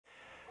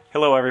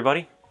Hello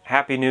everybody,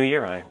 Happy New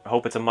Year. I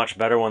hope it's a much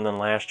better one than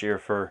last year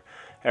for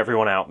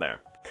everyone out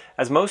there.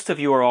 As most of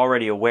you are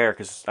already aware,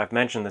 because I've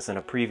mentioned this in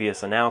a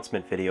previous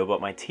announcement video,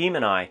 but my team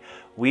and I,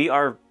 we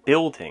are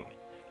building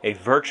a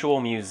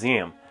virtual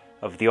museum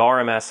of the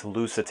RMS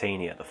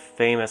Lusitania, the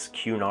famous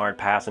Cunard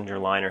passenger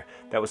liner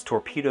that was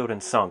torpedoed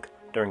and sunk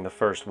during the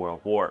First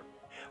World War.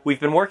 We've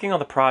been working on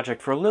the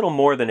project for a little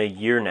more than a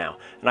year now,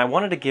 and I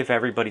wanted to give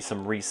everybody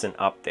some recent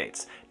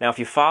updates. Now, if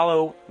you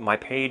follow my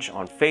page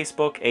on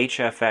Facebook,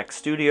 HFX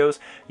Studios,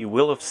 you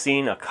will have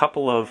seen a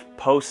couple of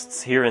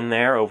posts here and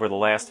there over the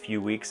last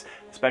few weeks,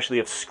 especially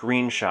of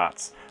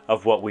screenshots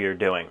of what we are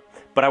doing.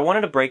 But I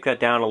wanted to break that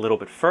down a little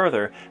bit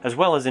further, as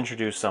well as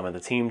introduce some of the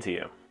team to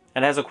you.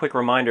 And as a quick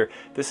reminder,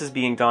 this is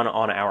being done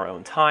on our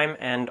own time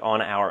and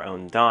on our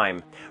own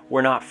dime.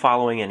 We're not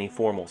following any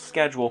formal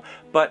schedule,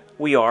 but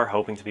we are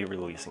hoping to be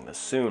releasing this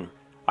soon.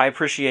 I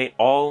appreciate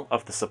all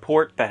of the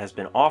support that has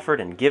been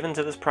offered and given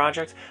to this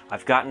project.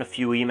 I've gotten a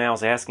few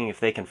emails asking if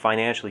they can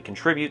financially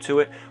contribute to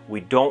it.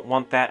 We don't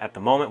want that at the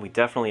moment. We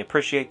definitely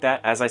appreciate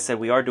that. As I said,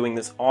 we are doing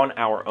this on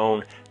our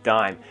own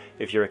dime.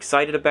 If you're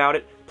excited about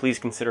it, please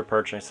consider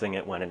purchasing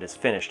it when it is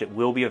finished. It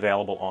will be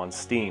available on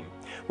Steam.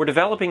 We're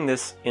developing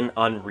this in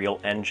Unreal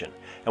Engine,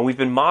 and we've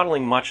been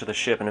modeling much of the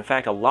ship, and in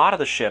fact a lot of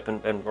the ship,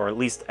 or at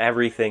least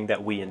everything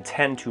that we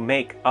intend to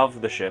make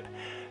of the ship,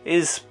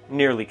 is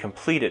nearly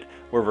completed.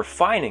 We're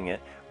refining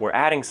it, we're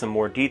adding some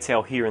more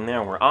detail here and there,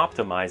 and we're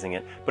optimizing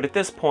it, but at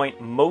this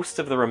point most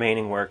of the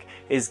remaining work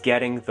is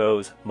getting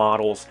those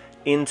models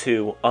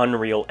into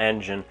Unreal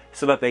Engine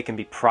so that they can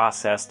be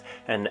processed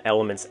and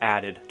elements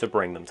added to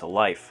bring them to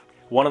life.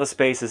 One of the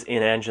spaces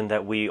in Engine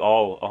that we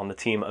all on the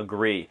team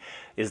agree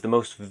is the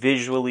most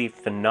visually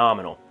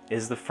phenomenal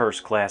is the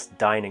first class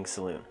dining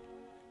saloon.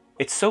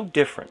 It's so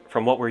different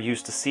from what we're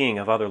used to seeing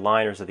of other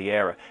liners of the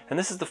era, and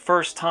this is the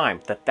first time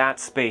that that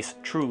space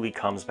truly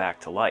comes back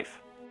to life.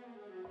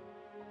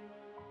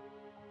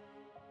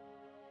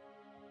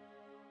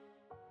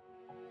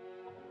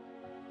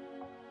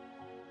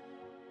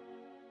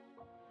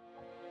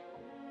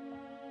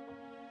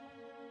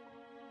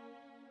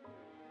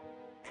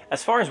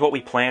 As far as what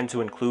we plan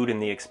to include in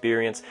the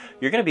experience,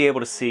 you're going to be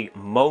able to see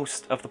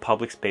most of the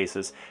public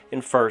spaces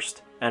in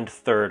first and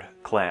third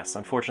class.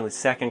 Unfortunately,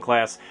 second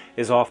class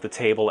is off the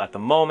table at the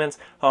moment,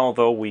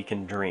 although we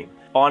can dream.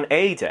 On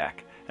A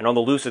deck, and on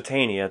the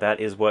Lusitania, that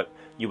is what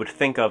you would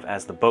think of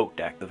as the boat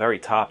deck, the very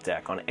top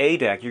deck. On A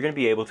deck, you're going to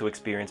be able to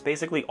experience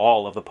basically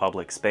all of the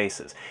public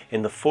spaces.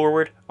 In the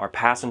forward are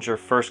passenger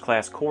first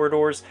class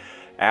corridors.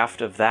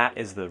 Aft of that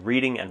is the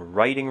reading and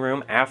writing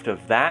room. Aft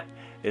of that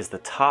is the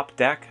top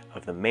deck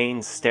of the main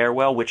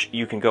stairwell, which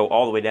you can go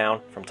all the way down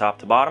from top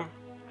to bottom,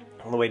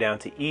 all the way down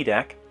to E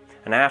deck.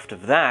 And aft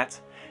of that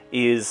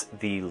is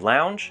the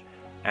lounge,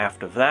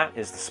 aft of that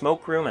is the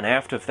smoke room, and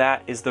aft of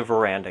that is the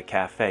veranda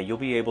cafe. You'll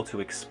be able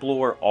to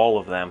explore all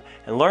of them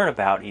and learn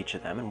about each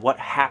of them and what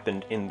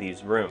happened in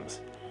these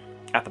rooms.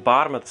 At the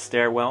bottom of the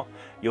stairwell,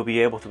 you'll be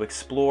able to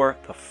explore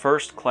the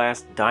first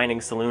class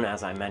dining saloon,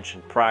 as I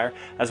mentioned prior,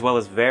 as well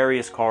as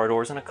various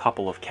corridors and a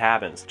couple of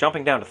cabins.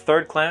 Jumping down to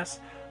third class,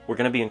 we're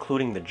going to be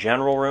including the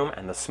general room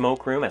and the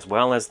smoke room, as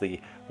well as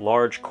the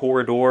large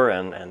corridor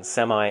and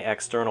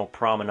semi-external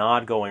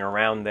promenade going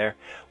around there.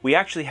 We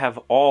actually have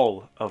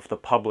all of the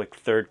public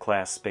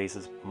third-class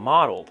spaces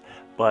modeled,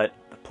 but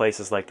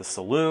places like the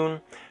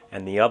saloon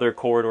and the other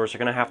corridors are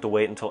going to have to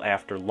wait until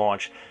after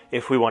launch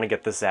if we want to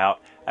get this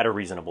out at a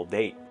reasonable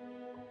date.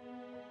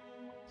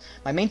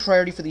 My main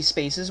priority for these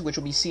spaces, which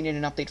will be seen in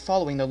an update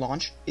following the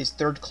launch, is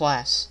third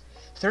class.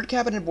 Third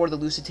cabin aboard the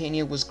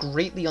Lusitania was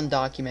greatly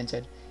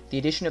undocumented. The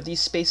addition of these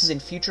spaces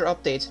in future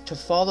updates to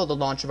follow the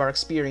launch of our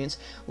experience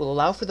will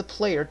allow for the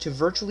player to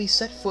virtually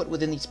set foot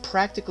within these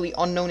practically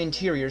unknown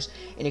interiors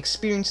and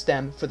experience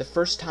them for the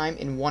first time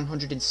in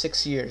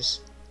 106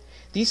 years.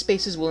 These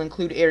spaces will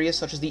include areas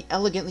such as the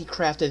elegantly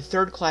crafted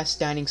third-class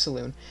dining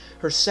saloon,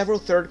 her several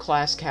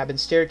third-class cabin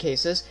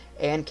staircases,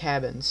 and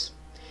cabins.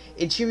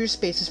 Interior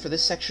spaces for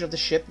this section of the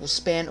ship will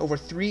span over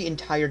 3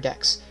 entire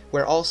decks,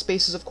 where all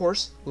spaces, of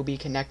course, will be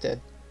connected.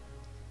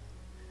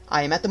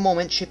 I am at the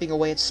moment chipping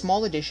away at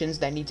small additions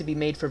that need to be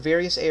made for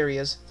various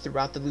areas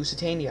throughout the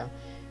Lusitania,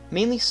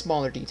 mainly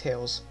smaller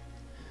details.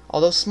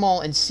 Although small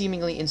and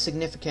seemingly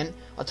insignificant,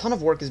 a ton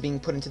of work is being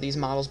put into these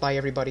models by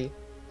everybody,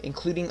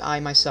 including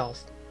I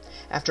myself.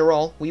 After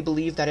all, we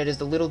believe that it is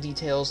the little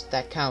details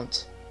that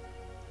count.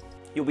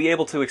 You'll be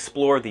able to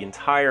explore the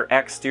entire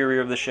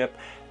exterior of the ship,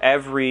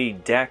 every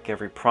deck,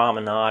 every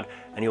promenade,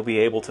 and you'll be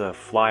able to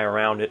fly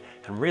around it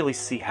and really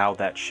see how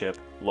that ship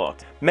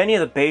looked. Many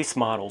of the base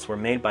models were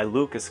made by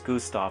Lucas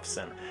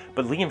Gustafsson,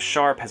 but Liam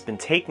Sharp has been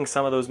taking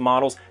some of those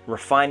models,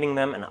 refining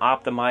them and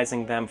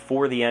optimizing them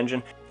for the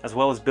engine, as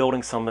well as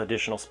building some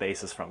additional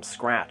spaces from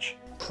scratch.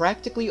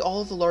 Practically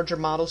all of the larger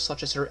models,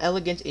 such as her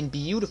elegant and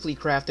beautifully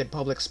crafted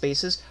public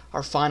spaces,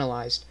 are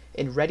finalized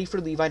and ready for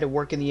Levi to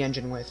work in the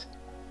engine with.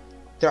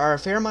 There are a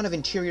fair amount of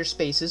interior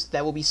spaces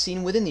that will be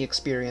seen within the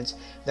experience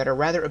that are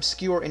rather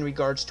obscure in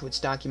regards to its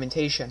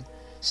documentation.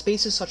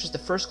 Spaces such as the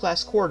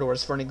first-class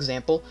corridors, for an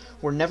example,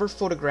 were never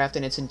photographed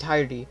in its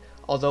entirety,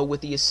 although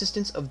with the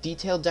assistance of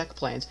detailed deck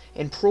plans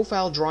and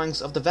profile drawings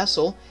of the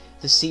vessel,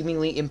 the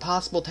seemingly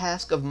impossible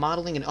task of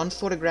modeling an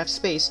unphotographed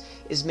space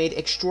is made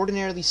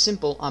extraordinarily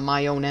simple on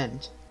my own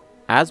end.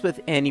 As with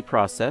any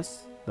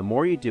process, the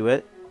more you do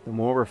it, the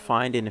more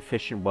refined and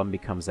efficient one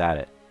becomes at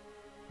it.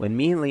 When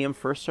me and Liam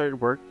first started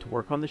to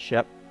work on the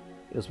ship,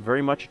 it was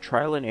very much a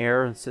trial and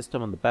error and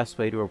system on the best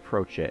way to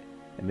approach it,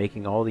 and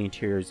making all the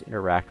interiors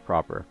interact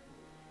proper.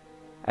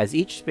 As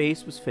each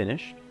space was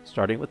finished,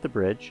 starting with the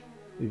bridge,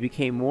 we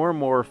became more and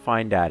more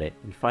refined at it,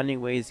 and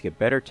finding ways to get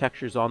better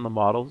textures on the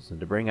models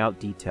and to bring out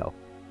detail,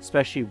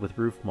 especially with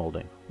roof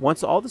molding.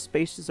 Once all the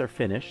spaces are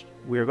finished,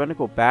 we are going to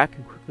go back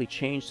and quickly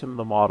change some of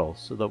the models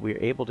so that we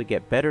are able to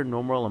get better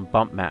normal and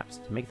bump maps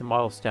to make the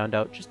models stand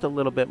out just a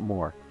little bit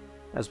more,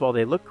 as while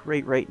they look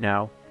great right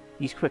now,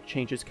 these quick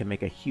changes can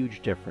make a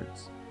huge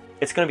difference.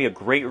 It's going to be a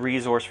great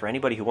resource for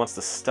anybody who wants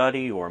to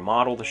study or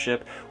model the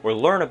ship or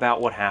learn about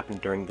what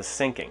happened during the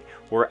sinking.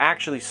 We're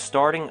actually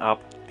starting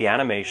up the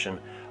animation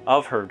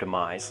of her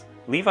demise.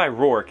 Levi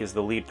Rourke is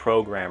the lead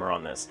programmer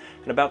on this,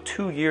 and about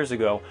 2 years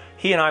ago,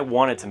 he and I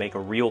wanted to make a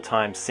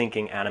real-time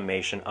sinking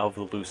animation of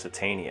the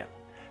Lusitania.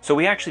 So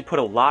we actually put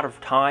a lot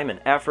of time and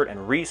effort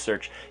and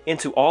research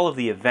into all of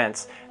the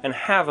events and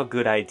have a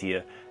good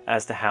idea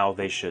as to how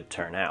they should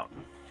turn out.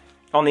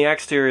 On the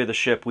exterior of the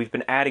ship, we've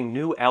been adding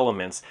new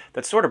elements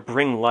that sort of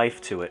bring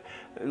life to it.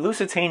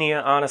 Lusitania,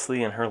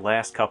 honestly, in her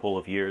last couple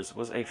of years,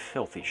 was a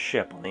filthy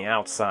ship on the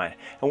outside,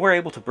 and we're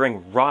able to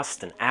bring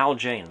rust and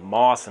algae and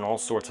moss and all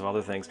sorts of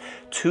other things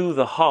to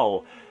the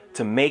hull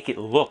to make it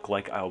look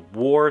like a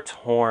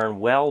war-torn,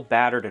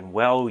 well-battered and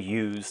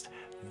well-used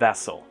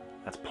vessel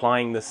that's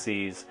plying the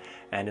seas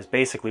and is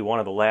basically one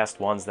of the last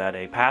ones that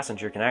a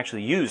passenger can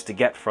actually use to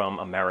get from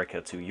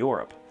America to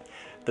Europe.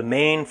 The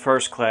main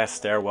first-class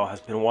stairwell has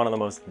been one of the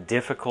most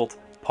difficult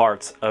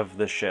parts of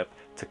the ship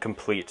to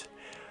complete.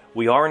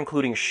 We are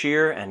including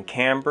shear and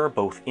camber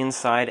both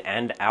inside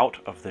and out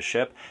of the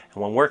ship,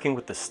 and when working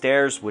with the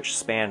stairs, which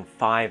span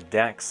 5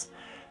 decks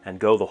and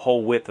go the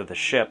whole width of the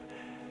ship,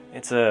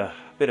 it's a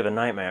bit of a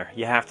nightmare.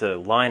 You have to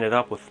line it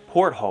up with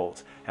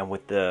portholes and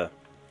with the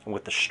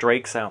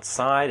strakes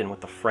outside and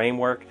with the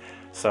framework.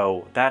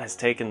 So that has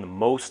taken the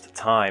most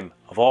time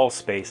of all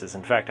spaces.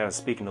 In fact, I was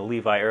speaking to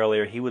Levi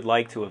earlier. He would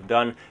like to have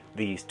done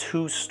the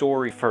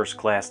 2-story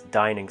first-class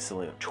dining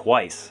saloon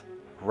twice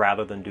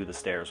rather than do the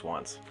stairs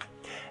once.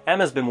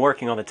 Emma's been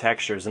working on the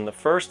textures. In the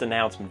first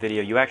announcement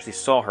video, you actually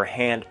saw her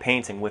hand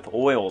painting with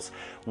oils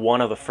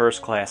one of the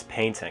first-class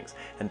paintings.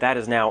 And that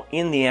is now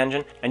in the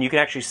engine, and you can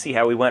actually see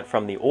how we went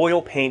from the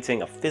oil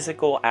painting, a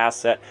physical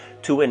asset,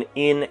 to an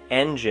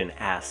in-engine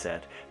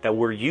asset that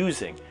we're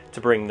using to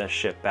bring this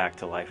ship back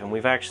to life. And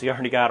we've actually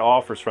already got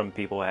offers from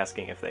people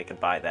asking if they could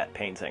buy that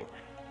painting.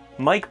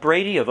 Mike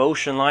Brady of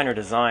Ocean Liner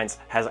Designs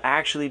has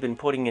actually been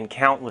putting in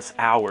countless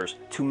hours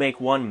to make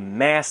one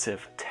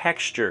massive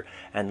texture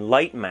and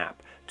light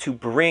map to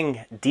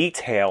bring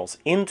details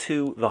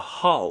into the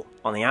hull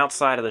on the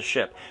outside of the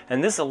ship.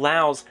 And this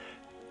allows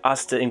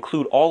us to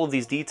include all of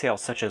these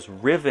details such as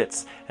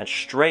rivets and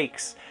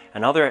strakes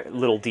and other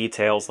little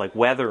details like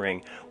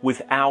weathering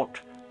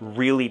without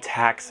really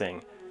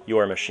taxing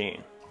your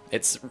machine.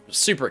 It's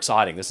super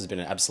exciting. This has been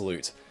an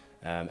absolute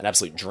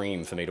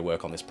dream for me to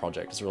work on this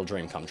project. It's a real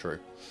dream come true.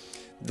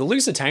 The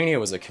Lusitania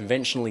was a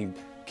conventionally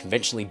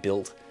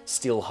built,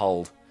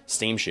 steel-hulled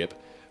steamship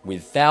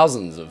with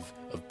thousands of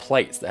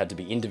plates that had to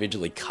be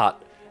individually cut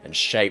and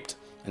shaped,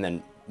 and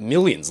then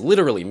millions,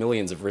 literally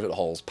millions of rivet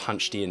holes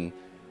punched in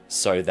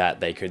so that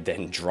they could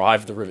then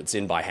drive the rivets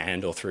in by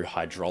hand or through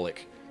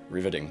hydraulic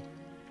riveting.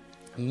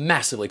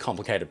 Massively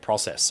complicated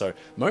process. So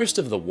most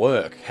of the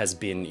work has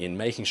been in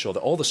making sure that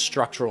all the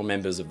structural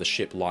members of the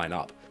ship line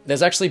up.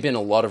 There's actually been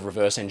a lot of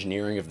reverse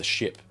engineering of the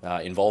ship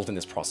involved in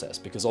this process,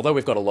 because although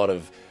we've got a lot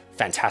of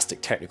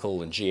fantastic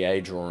technical and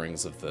GA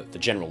drawings of the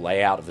general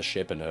layout of the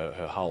ship and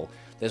her hull,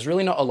 there's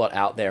really not a lot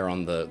out there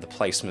on the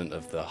placement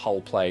of the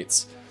hull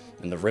plates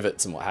and the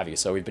rivets and what have you.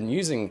 So we've been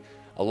using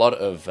a lot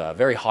of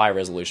very high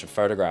resolution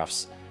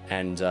photographs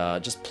and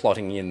just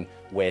plotting in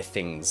where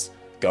things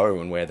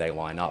go and where they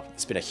line up.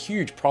 It's been a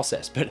huge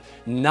process, but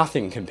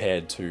nothing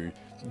compared to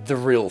the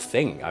real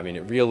thing. I mean,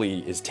 it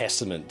really is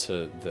testament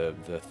to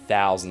the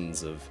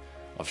thousands of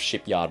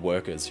shipyard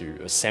workers who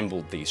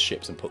assembled these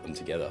ships and put them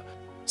together.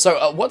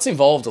 So what's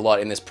involved a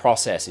lot in this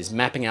process is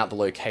mapping out the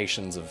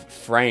locations of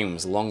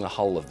frames along the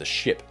hull of the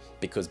ship,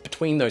 because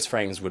between those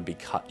frames would be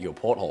cut your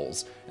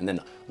portholes, and then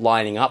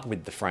lining up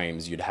with the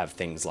frames you'd have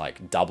things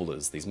like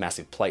doublers, these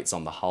massive plates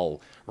on the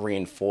hull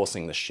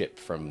reinforcing the ship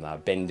from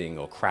bending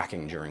or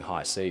cracking during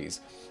high seas,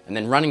 and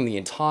then running the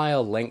entire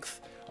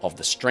length of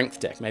the strength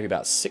deck, maybe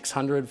about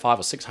 500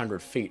 or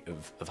 600 feet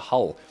of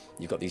hull.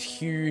 You've got these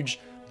huge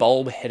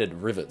bulb-headed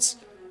rivets,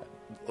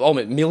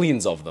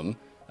 millions of them,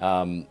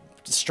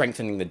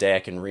 strengthening the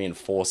deck and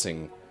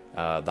reinforcing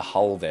the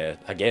hull there,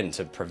 again,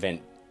 to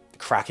prevent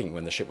cracking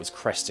when the ship was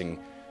cresting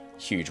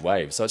huge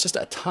waves. So it's just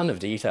a ton of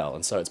detail,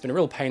 and so it's been a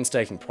real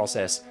painstaking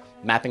process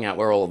mapping out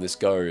where all of this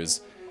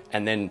goes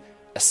and then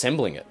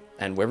assembling it.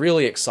 And we're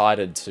really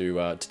excited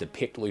to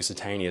depict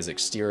Lusitania's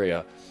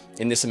exterior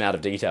in this amount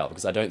of detail,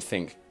 because I don't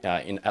think,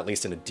 at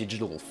least in a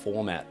digital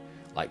format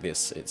like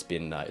this, it's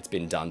been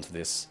done to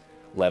this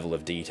level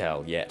of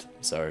detail yet.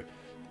 So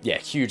yeah,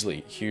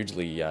 hugely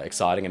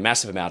exciting, a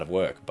massive amount of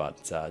work,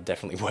 but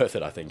definitely worth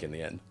it, I think, in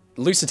the end.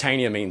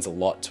 Lusitania means a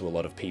lot to a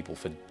lot of people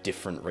for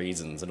different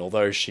reasons, and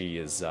although she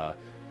is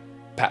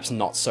perhaps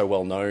not so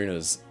well known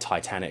as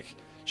Titanic,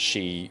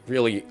 she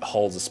really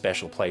holds a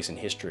special place in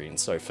history. And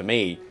so for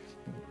me,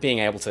 being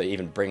able to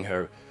even bring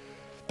her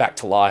back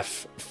to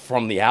life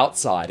from the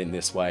outside in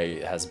this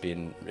way has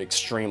been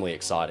extremely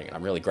exciting, and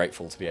I'm really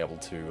grateful to be able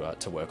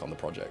to work on the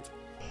project.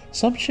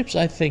 Some ships,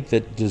 I think,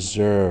 that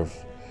deserve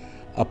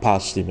a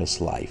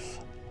posthumous life,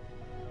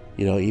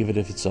 you know, even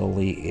if it's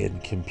only in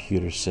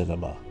computer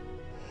cinema.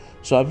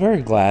 So I'm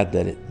very glad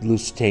that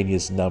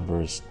Lusitania's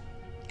numbers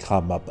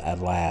come up at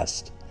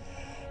last,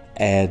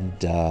 and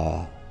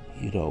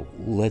you know,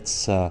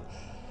 let's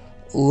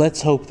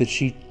hope that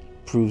she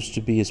proves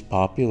to be as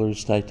popular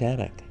as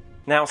Titanic.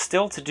 Now,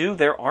 still to do,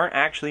 there aren't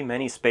actually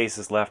many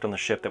spaces left on the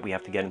ship that we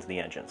have to get into the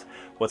engines.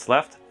 What's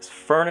left is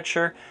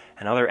furniture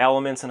and other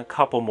elements and a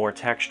couple more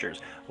textures.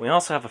 We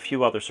also have a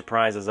few other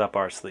surprises up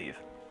our sleeve.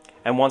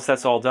 And once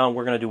that's all done,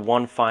 we're going to do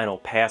one final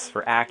pass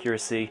for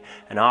accuracy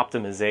and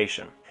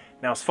optimization.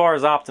 Now, as far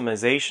as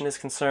optimization is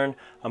concerned,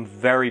 I'm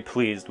very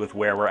pleased with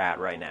where we're at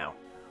right now.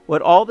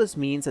 What all this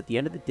means at the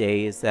end of the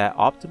day is that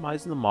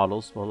optimizing the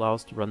models will allow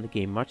us to run the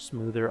game much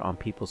smoother on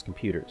people's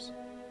computers.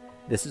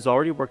 This has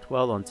already worked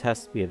well on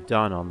tests we have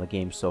done on the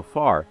game so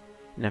far,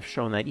 and have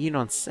shown that even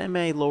on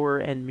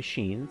semi-lower end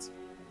machines,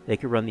 they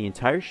can run the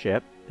entire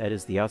ship, that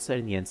is the outside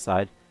and the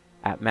inside,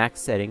 at max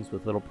settings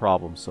with little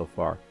problems so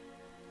far.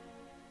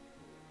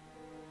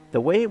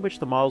 The way in which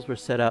the models were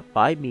set up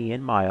by me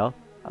and Maya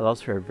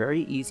allows for a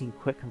very easy and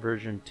quick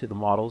conversion to the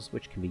models,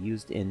 which can be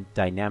used in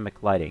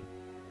dynamic lighting,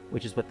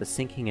 which is what the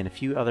syncing and a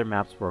few other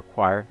maps will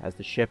require, as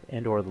the ship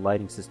and or the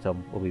lighting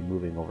system will be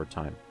moving over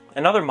time.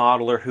 Another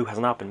modeler who has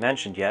not been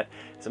mentioned yet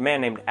is a man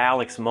named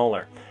Alex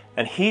Muller,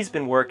 and he's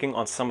been working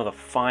on some of the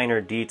finer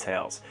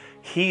details.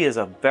 He is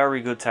a very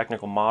good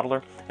technical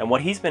modeler, and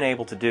what he's been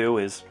able to do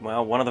is,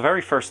 well, one of the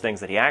very first things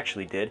that he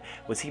actually did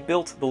was he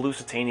built the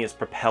Lusitania's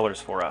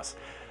propellers for us.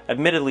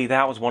 Admittedly,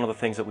 that was one of the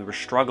things that we were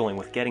struggling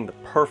with getting the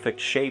perfect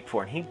shape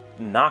for, and he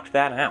knocked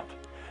that out.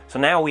 So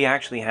now we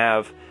actually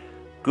have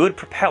good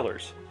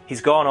propellers.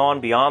 He's gone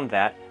on beyond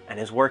that and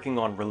is working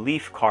on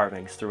relief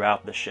carvings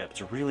throughout the ship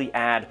to really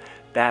add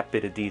that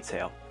bit of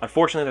detail.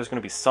 Unfortunately, there's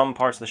going to be some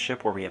parts of the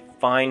ship where we have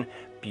fine,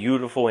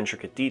 beautiful,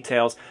 intricate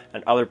details,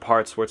 and other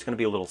parts where it's going to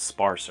be a little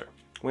sparser.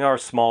 We are a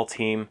small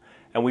team,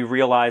 and we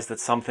realize that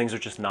some things are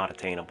just not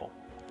attainable.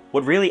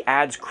 What really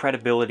adds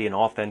credibility and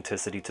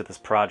authenticity to this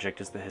project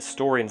is the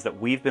historians that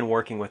we've been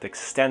working with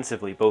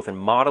extensively, both in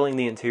modeling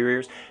the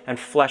interiors and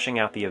fleshing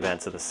out the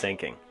events of the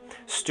sinking.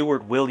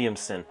 Stuart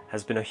Williamson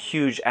has been a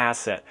huge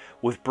asset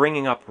with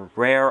bringing up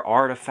rare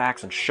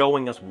artifacts and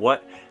showing us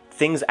what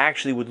things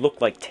actually would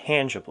look like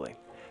tangibly.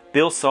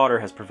 Bill Sauter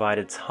has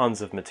provided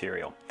tons of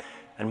material.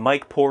 And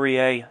Mike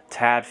Poirier,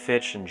 Tad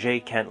Fitch, and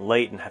J. Kent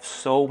Layton have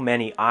so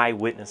many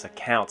eyewitness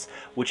accounts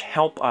which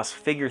help us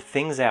figure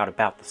things out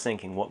about the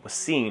sinking, what was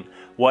seen,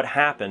 what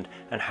happened,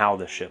 and how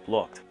the ship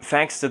looked.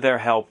 Thanks to their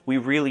help, we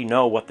really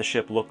know what the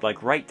ship looked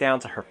like right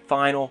down to her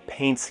final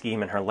paint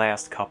scheme in her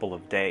last couple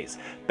of days,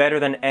 better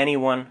than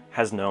anyone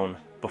has known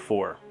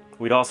before.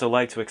 We'd also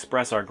like to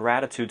express our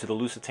gratitude to the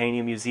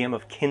Lusitania Museum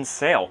of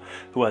Kinsale,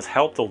 who has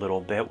helped a little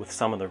bit with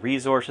some of the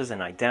resources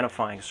and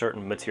identifying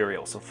certain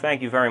materials, so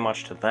thank you very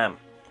much to them.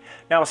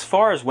 Now, as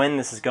far as when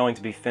this is going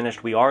to be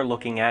finished, we are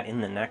looking at in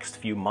the next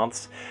few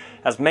months.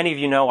 As many of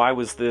you know, I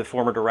was the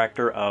former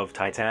director of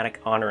Titanic,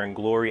 Honor and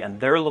Glory, and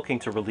they're looking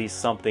to release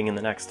something in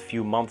the next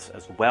few months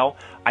as well.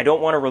 I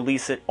don't want to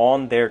release it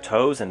on their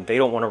toes, and they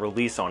don't want to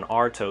release on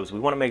our toes. We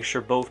want to make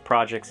sure both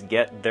projects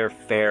get their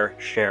fair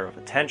share of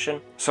attention.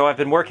 So I've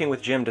been working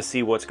with Jim to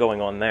see what's going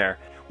on there.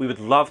 We would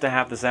love to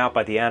have this out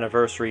by the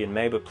anniversary in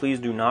May, but please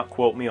do not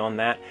quote me on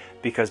that,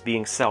 because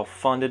being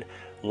self-funded,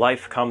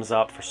 life comes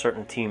up for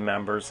certain team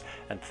members,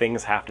 and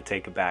things have to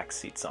take a back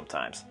seat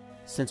sometimes.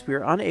 Since we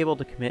are unable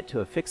to commit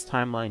to a fixed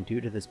timeline due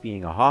to this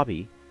being a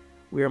hobby,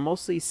 we are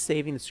mostly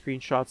saving the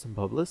screenshots and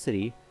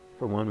publicity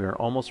for when we are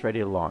almost ready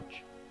to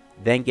launch,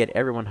 then get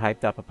everyone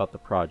hyped up about the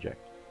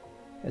project,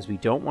 as we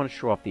don't want to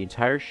show off the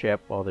entire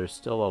ship while there's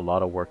still a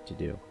lot of work to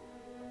do.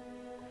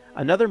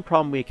 Another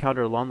problem we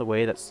encountered along the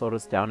way that slowed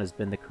us down has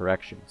been the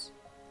corrections.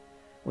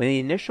 When the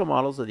initial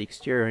models of the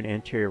exterior and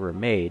interior were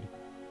made,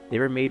 they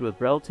were made with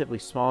relatively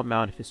small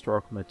amount of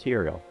historical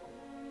material,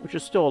 which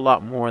is still a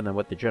lot more than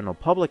what the general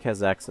public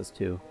has access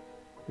to,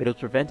 but it was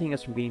preventing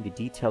us from getting the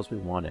details we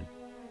wanted.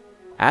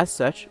 As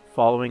such,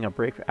 following a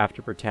break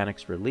after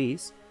Britannic's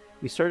release,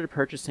 we started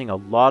purchasing a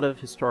lot of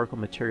historical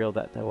material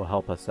that will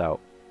help us out.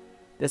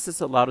 This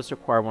has allowed us to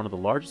acquire one of the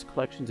largest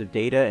collections of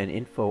data and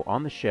info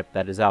on the ship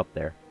that is out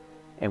there,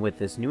 and with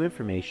this new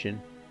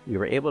information, we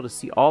were able to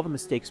see all the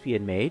mistakes we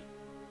had made,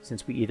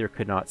 since we either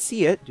could not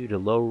see it due to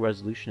low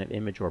resolution of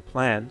image or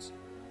plans,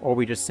 or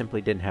we just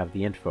simply didn't have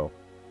the info.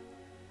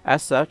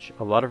 As such,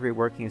 a lot of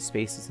reworking of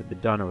spaces have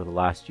been done over the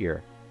last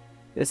year.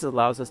 This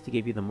allows us to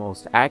give you the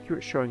most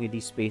accurate showing of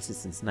these spaces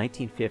since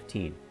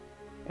 1915,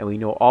 and we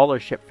know all our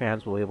ship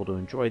fans will be able to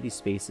enjoy these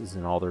spaces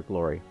in all their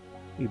glory.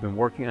 We've been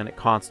working on it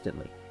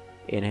constantly,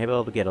 and have been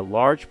able to get a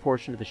large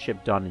portion of the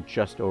ship done in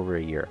just over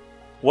a year.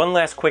 One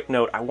last quick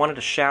note, I wanted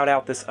to shout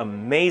out this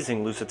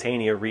amazing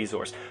Lusitania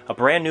resource, a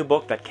brand new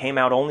book that came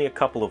out only a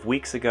couple of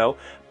weeks ago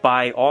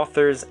by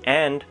authors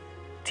and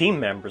team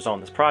members on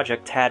this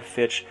project, Tad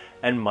Fitch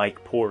and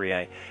Mike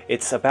Poirier.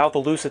 It's about the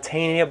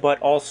Lusitania, but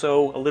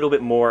also a little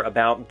bit more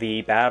about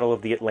the Battle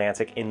of the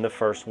Atlantic in the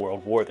First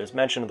World War. There's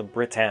mention of the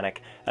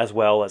Britannic as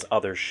well as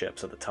other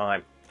ships at the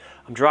time.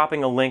 I'm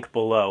dropping a link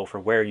below for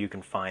where you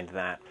can find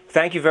that.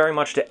 Thank you very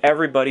much to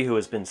everybody who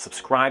has been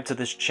subscribed to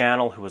this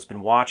channel, who has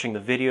been watching the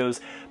videos.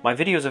 My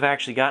videos have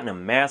actually gotten a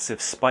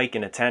massive spike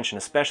in attention,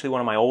 especially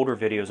one of my older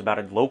videos about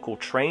a local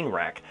train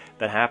wreck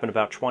that happened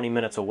about 20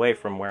 minutes away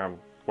from where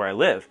I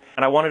live.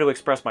 And I wanted to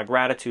express my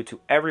gratitude to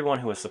everyone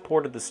who has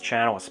supported this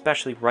channel,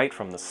 especially right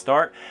from the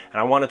start. And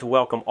I wanted to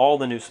welcome all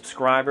the new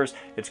subscribers.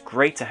 It's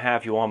great to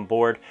have you on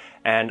board,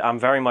 and I'm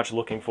very much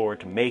looking forward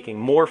to making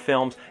more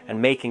films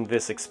and making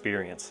this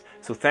experience.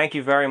 So thank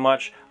you very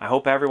much. I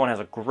hope everyone has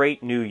a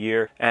great new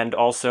year, and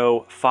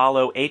also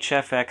follow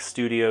HFX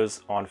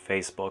Studios on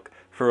Facebook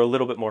for a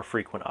little bit more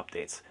frequent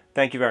updates.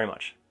 Thank you very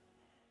much.